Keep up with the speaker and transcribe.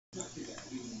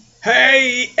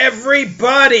Hey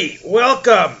everybody,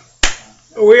 welcome.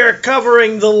 We are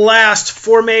covering the last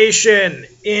formation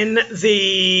in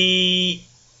the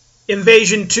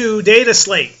Invasion 2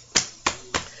 Dataslate.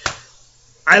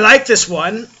 I like this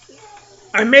one.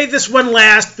 I made this one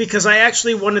last because I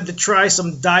actually wanted to try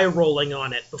some die rolling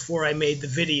on it before I made the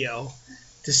video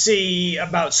to see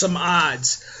about some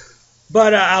odds.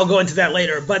 But I'll go into that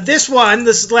later. But this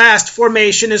last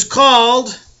formation is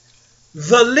called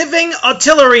the Living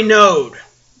Artillery Node.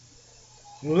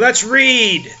 Let's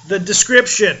read the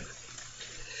description.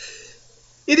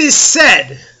 It is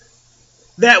said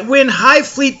that when Hive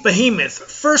Fleet Behemoth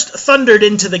first thundered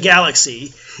into the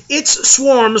galaxy, its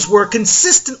swarms were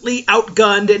consistently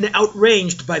outgunned and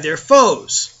outranged by their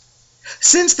foes.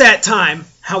 Since that time,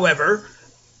 however,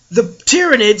 the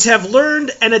Tyranids have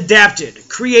learned and adapted,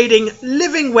 creating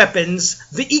living weapons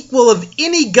the equal of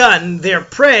any gun their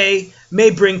prey may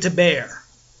bring to bear.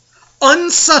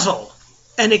 Unsubtle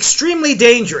and extremely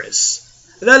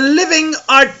dangerous, the Living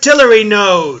Artillery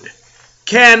Node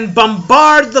can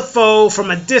bombard the foe from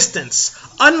a distance,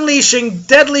 unleashing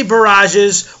deadly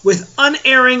barrages with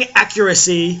unerring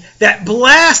accuracy that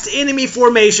blast enemy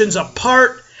formations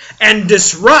apart and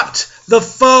disrupt the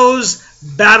foe's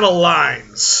battle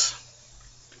lines.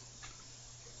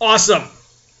 Awesome.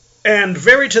 And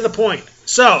very to the point.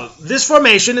 So, this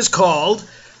formation is called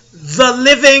the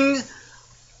Living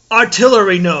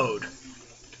Artillery Node.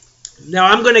 Now,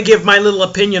 I'm going to give my little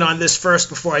opinion on this first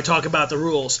before I talk about the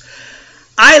rules.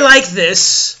 I like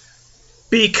this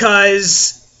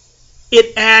because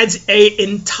it adds an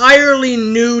entirely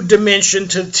new dimension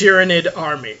to the Tyranid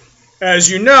army. As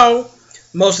you know,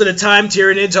 most of the time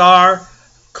Tyranids are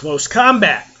close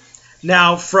combat.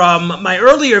 Now, from my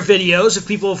earlier videos, if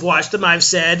people have watched them, I've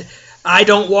said I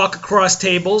don't walk across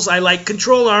tables. I like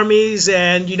control armies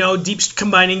and,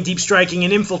 combining deep striking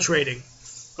and infiltrating.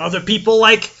 Other people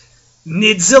like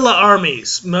Nidzilla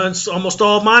armies, almost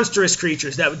all monstrous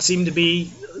creatures. That would seem to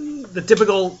be the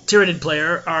typical Tyranid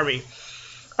player army.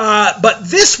 But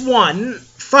this one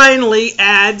finally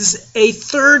adds a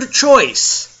third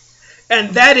choice,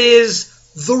 and that is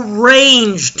the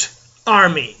ranged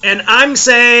army. And I'm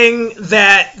saying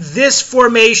that this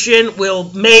formation will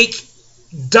make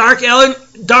Dark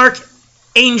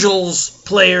Angels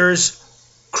players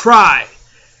cry.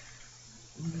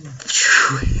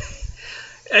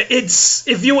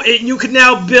 You could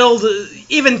now build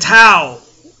even Tau.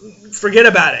 Forget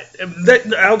about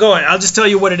it. I'll go on. I'll just tell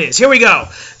you what it is. Here we go.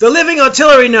 The Living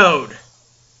Artillery Node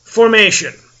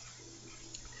formation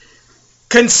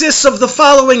consists of the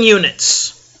following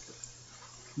units: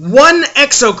 1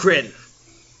 exocrine,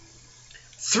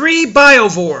 3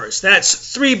 biovores.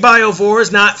 That's 3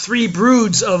 biovores, not 3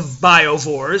 broods of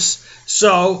biovores.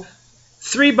 So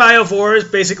 3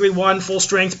 biovores, basically 1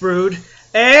 full-strength brood,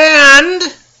 and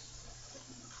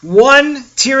 1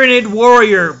 Tyranid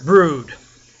warrior brood.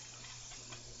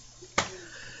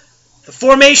 The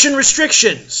formation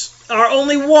restrictions are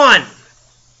only 1.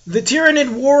 The Tyranid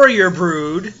warrior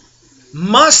brood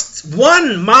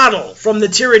one model from the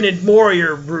Tyranid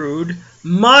warrior brood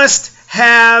must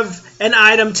have an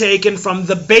item taken from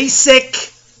the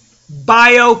basic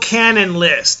bio cannon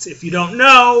list. If you don't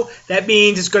know, that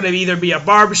means it's going to either be a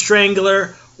barb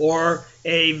strangler or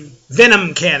a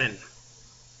venom cannon.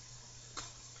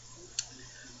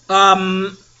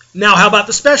 Now, how about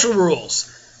the special rules?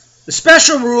 The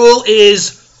special rule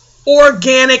is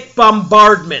organic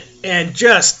bombardment, and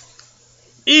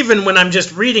even when I'm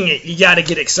just reading it, you got to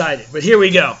get excited. But here we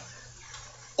go.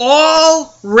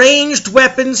 All ranged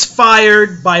weapons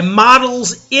fired by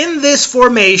models in this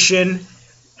formation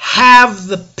have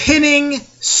the pinning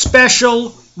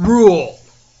special rule.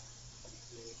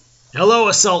 Hello,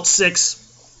 Assault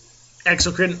 6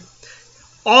 Exocrine.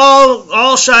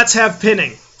 All shots have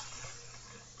pinning.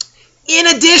 In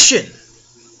addition,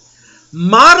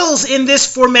 models in this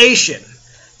formation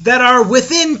that are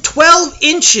within 12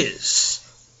 inches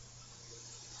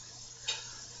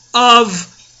of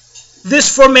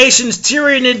this formation's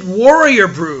Tyranid warrior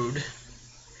brood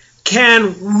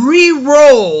can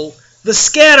re-roll the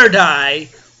scatter die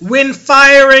when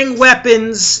firing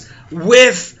weapons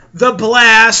with the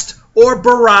blast or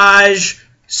barrage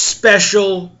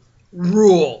special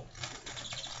rule.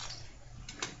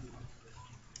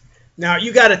 Now,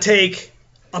 you got to take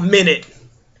a minute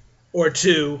or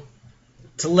two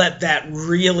to let that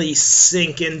really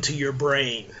sink into your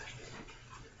brain,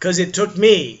 because it took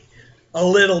me a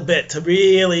little bit to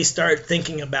really start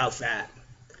thinking about that.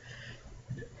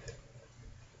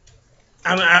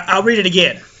 I'll read it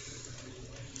again.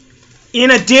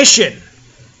 In addition,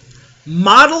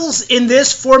 models in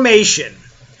this formation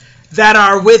that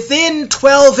are within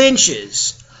 12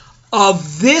 inches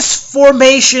of this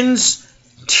formation's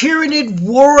Tyranid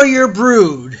warrior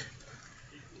brood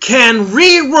can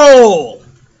re-roll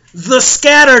the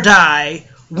scatter die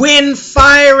when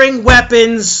firing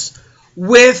weapons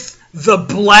with the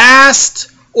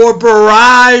blast or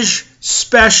barrage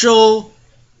special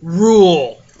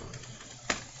rule.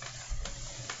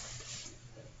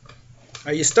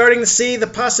 Are you starting to see the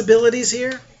possibilities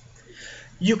here?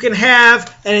 You can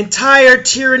have an entire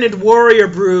Tyranid warrior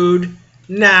brood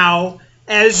now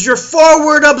as your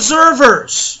forward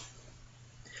observers.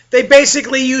 They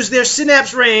basically use their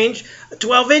synapse range,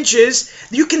 12 inches.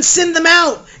 You can send them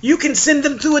out. You can send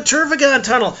them through a Turvagon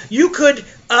tunnel. You could,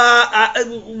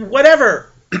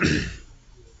 whatever,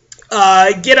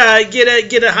 get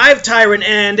a Hive Tyrant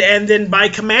and then by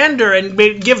commander and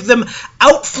give them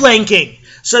outflanking,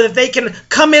 so that they can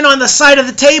come in on the side of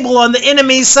the table, on the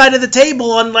enemy's side of the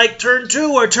table on like turn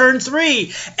 2 or turn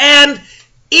 3. And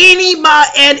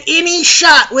any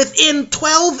shot within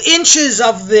 12 inches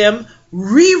of them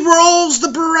re-rolls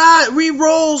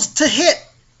to hit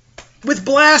with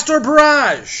blast or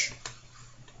barrage.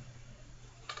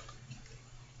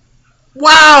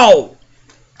 Wow!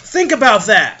 Think about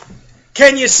that.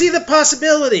 Can you see the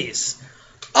possibilities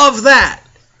of that?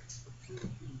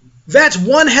 That's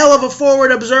one hell of a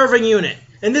forward observing unit.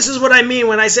 And this is what I mean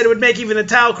when I said it would make even the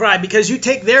Tau cry, because you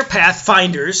take their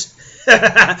Pathfinders,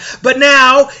 but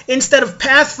now, instead of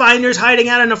Pathfinders hiding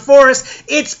out in a forest,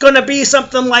 it's going to be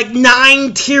something like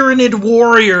 9 Tyranid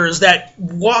warriors that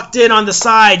walked in on the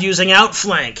side using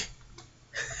outflank.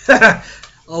 A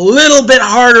little bit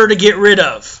harder to get rid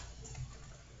of.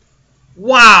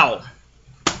 Wow.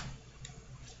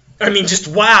 I mean, just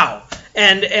wow.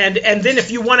 And then if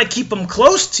you want to keep them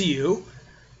close to you,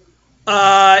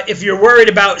 if you're worried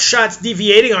about shots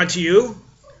deviating onto you,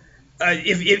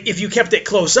 if you kept it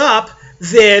close up,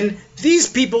 then these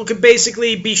people could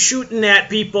basically be shooting at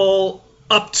people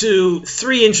up to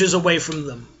 3 inches away from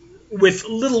them with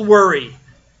little worry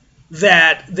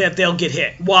that they'll get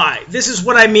hit. Why? This is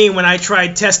what I mean when I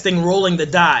tried testing rolling the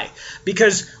die.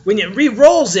 Because when it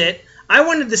re-rolls it, I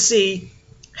wanted to see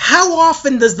how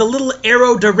often does the little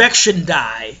arrow direction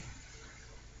die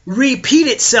repeat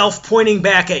itself pointing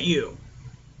back at you?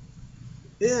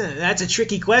 Yeah, that's a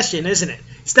tricky question, isn't it?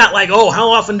 It's not like, oh, how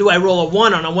often do I roll a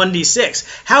 1 on a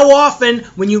 1d6? How often,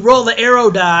 when you roll the arrow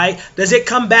die, does it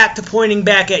come back to pointing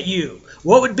back at you?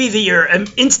 What would be your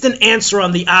instant answer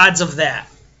on the odds of that?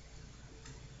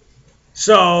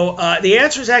 So the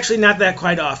answer is actually not that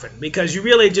quite often, because you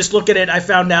really just look at it. I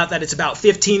found out that it's about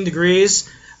 15 degrees,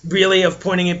 really, of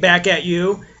pointing it back at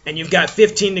you. And you've got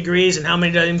 15 degrees, and how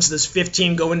many times does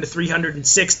 15 go into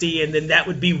 360? And then that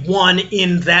would be 1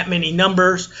 in that many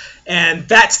numbers. And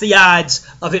that's the odds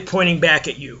of it pointing back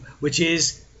at you, which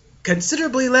is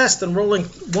considerably less than rolling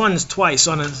 1s twice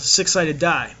on a 6-sided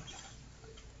die.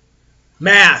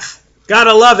 Math.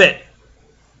 Gotta love it.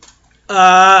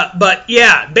 But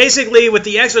yeah, basically with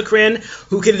the Exocrine,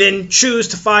 who can then choose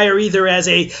to fire either as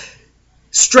a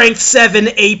Strength 7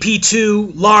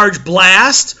 AP2 large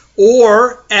blast,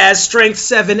 or as Strength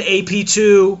 7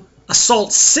 AP2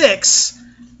 Assault 6,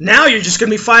 now you're just going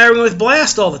to be firing with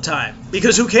blast all the time,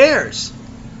 because who cares?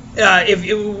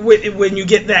 When you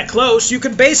get that close, you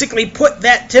can basically put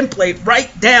that template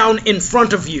right down in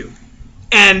front of you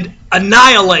and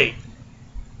annihilate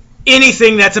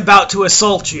anything that's about to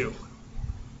assault you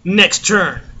next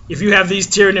turn, if you have these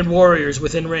Tyranid warriors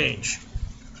within range.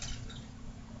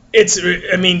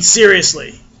 I mean,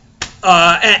 seriously.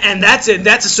 And that's it.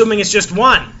 That's assuming it's just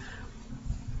one.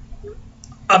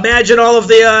 Imagine all of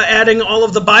the adding all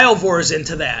of the Biovores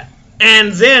into that,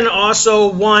 and then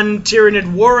also one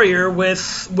Tyranid warrior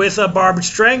with a Barbed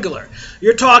Strangler.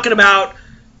 You're talking about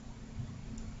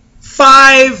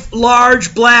 5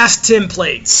 large blast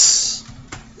templates,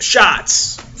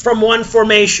 shots from one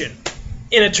formation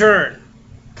in a turn,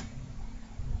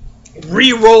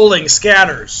 re-rolling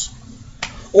scatters.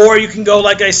 Or you can go,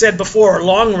 like I said before,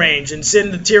 long range and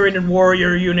send the Tyranid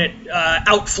warrior unit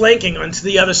outflanking onto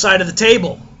the other side of the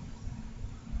table.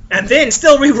 And then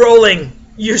still re-rolling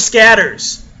your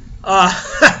scatters.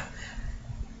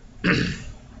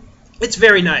 It's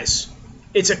very nice.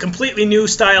 It's a completely new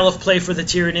style of play for the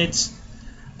Tyranids.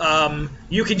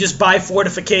 You can just buy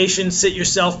fortifications, sit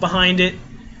yourself behind it,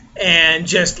 and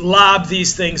just lob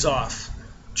these things off.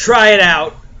 Try it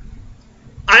out.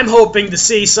 I'm hoping to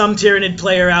see some Tyranid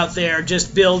player out there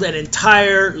just build an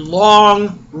entire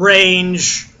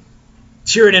long-range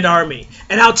Tyranid army.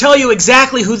 And I'll tell you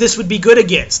exactly who this would be good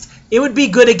against. It would be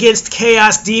good against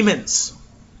Chaos Demons.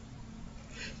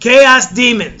 Chaos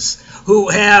Demons, who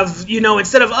have, you know,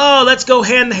 instead of, oh, let's go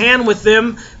hand to hand with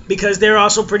them because they're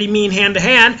also pretty mean hand to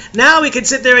hand, now we can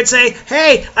sit there and say,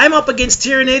 hey, I'm up against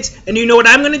Tyranids, and you know what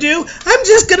I'm going to do? I'm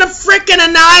just going to frickin'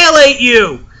 annihilate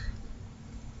you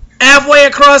halfway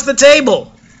across the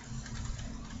table.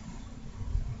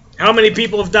 How many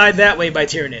people have died that way by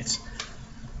Tyranids?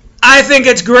 I think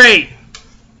it's great.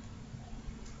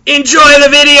 Enjoy the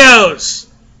videos.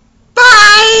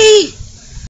 Bye!